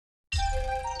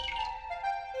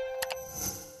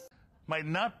Might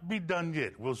not be done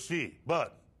yet. We'll see.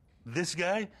 But this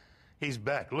guy, he's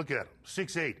back. Look at him.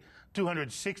 6'8",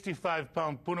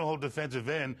 265-pound Punahou defensive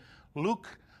end, Luke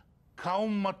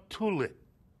Kaumatule,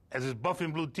 as his buff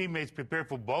and blue teammates prepare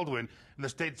for Baldwin in the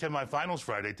state semifinals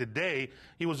Friday. Today,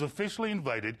 he was officially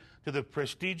invited to the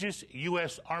prestigious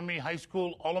U.S. Army High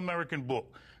School All-American Bowl,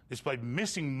 despite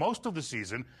missing most of the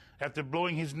season after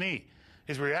blowing his knee.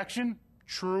 His reaction?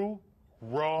 True,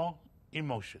 raw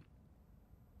emotion.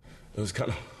 It was kind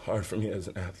of hard for me as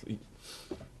an athlete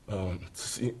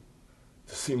to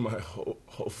see my whole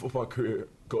football career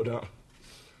go down.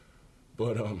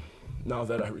 But now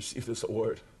that I received this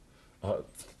award,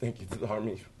 thank you to the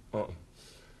Army,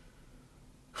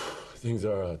 things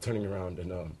are turning around,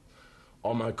 and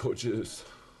all my coaches,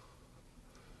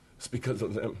 it's because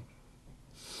of them.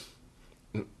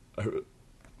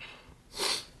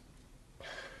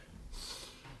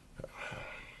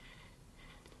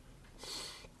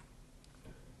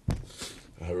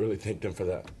 I really thank them for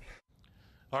that.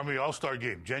 Army All-Star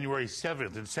Game, January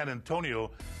 7th in San Antonio.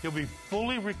 He'll be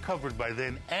fully recovered by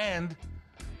then, and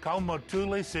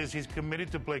Kaumatule says he's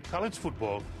committed to play college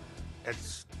football at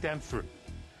Stanford.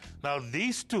 Now,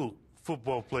 these two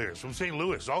football players from St.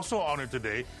 Louis also honored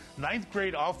today, 9th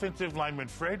grade offensive lineman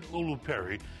Fred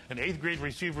Uluperi and 8th grade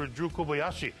receiver Drew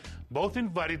Kobayashi, both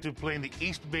invited to play in the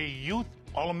East Bay Youth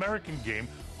All-American Game,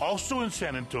 also in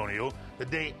San Antonio, the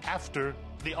day after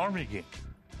the Army game.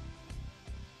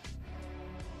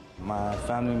 My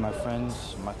family, my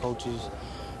friends, my coaches,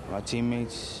 my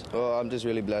teammates. Well, I'm just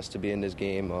really blessed to be in this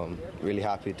game. Really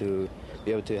happy to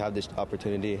be able to have this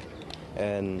opportunity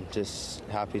and just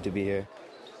happy to be here.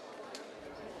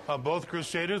 Both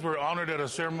Crusaders were honored at a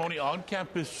ceremony on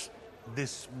campus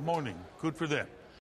this morning. Good for them.